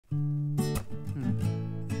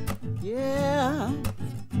Yeah.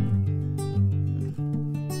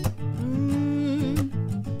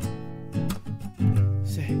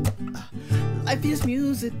 Say, life is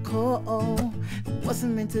musical. It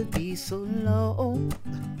wasn't meant to be so low.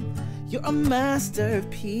 You're a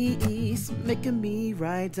masterpiece, making me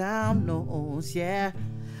write down notes. Yeah,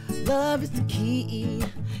 love is the key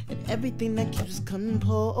and everything that keeps us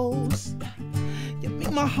composed. You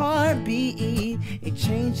make my heart beat, it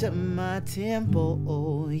changed up my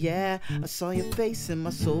tempo. Yeah, I saw your face and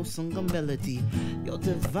my soul sung a melody. You're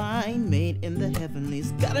divine, made in the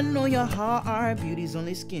heavenlies. Gotta know your heart, beauty's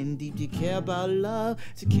only skin deep. You care about love,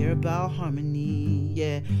 to care about harmony.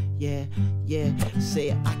 Yeah, yeah, yeah.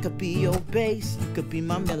 Say I could be your bass, you could be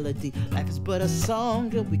my melody. Life is but a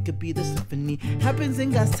song, and we could be the symphony. Happens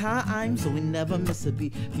in God's time, so we never miss a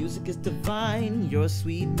beat. Music is divine, you're a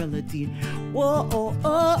sweet melody. Whoa. Oh,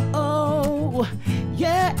 oh, oh,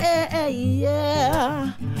 yeah,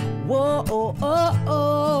 yeah. Whoa, oh, oh,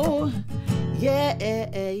 oh, yeah,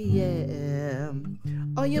 yeah.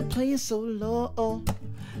 Oh, you're playing so low.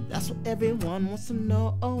 That's what everyone wants to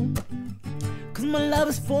know. Cause my love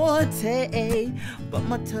is forte, but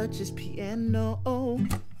my touch is piano.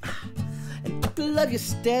 And I can love you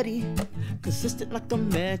steady, consistent like a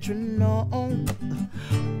metronome.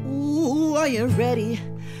 Ooh, are you ready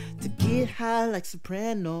to get high like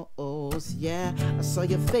sopranos? Yeah, I saw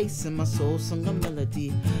your face and my soul sung a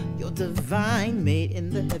melody. You're divine, made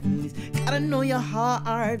in the heavenlies. Gotta know your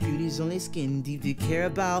heart, beauty's only skin deep. To care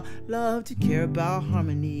about love, to care about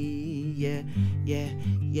harmony. Yeah, yeah,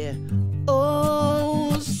 yeah.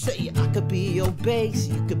 Oh, say I could be your bass,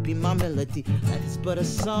 you could be my melody. Life is but a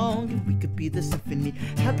song, and we could be the symphony.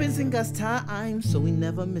 Happens in God's time, so we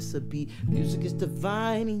never miss a beat. Music is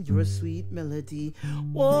divine, and you're a sweet melody.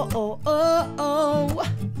 Whoa, oh, oh, oh,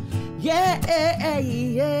 yeah,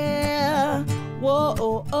 yeah. Whoa,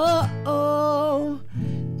 oh, oh, oh,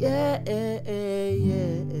 yeah, yeah.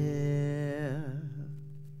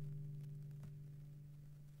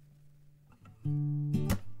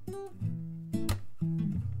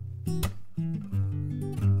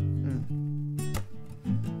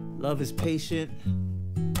 Love is patient,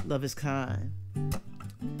 love is kind.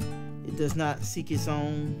 It does not seek its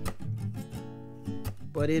own,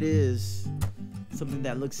 but it is something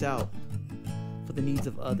that looks out for the needs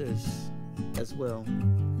of others as well.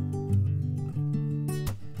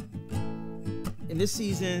 In this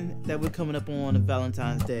season that we're coming up on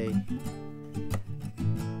Valentine's Day,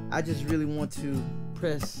 I just really want to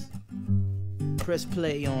press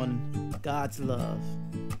play on God's love.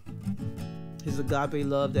 His agape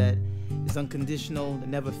love that is unconditional, that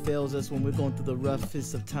never fails us when we're going through the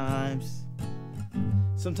roughest of times.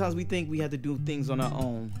 Sometimes we think we have to do things on our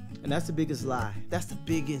own, and that's the biggest lie. That's the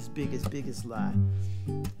biggest lie.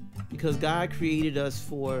 Because God created us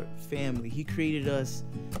for family. He created us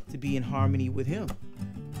to be in harmony with Him.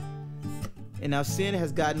 And our sin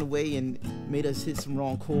has gotten away and made us hit some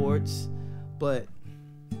wrong chords, but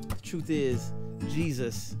the truth is,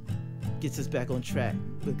 Jesus gets us back on track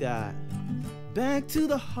with God. Back to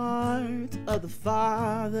the heart of the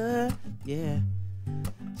Father. Yeah.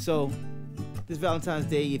 So this Valentine's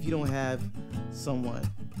Day, if you don't have someone,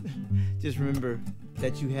 just remember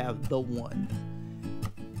that you have the one.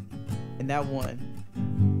 And that one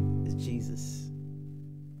is Jesus.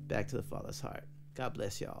 Back to the Father's heart. God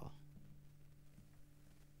bless y'all.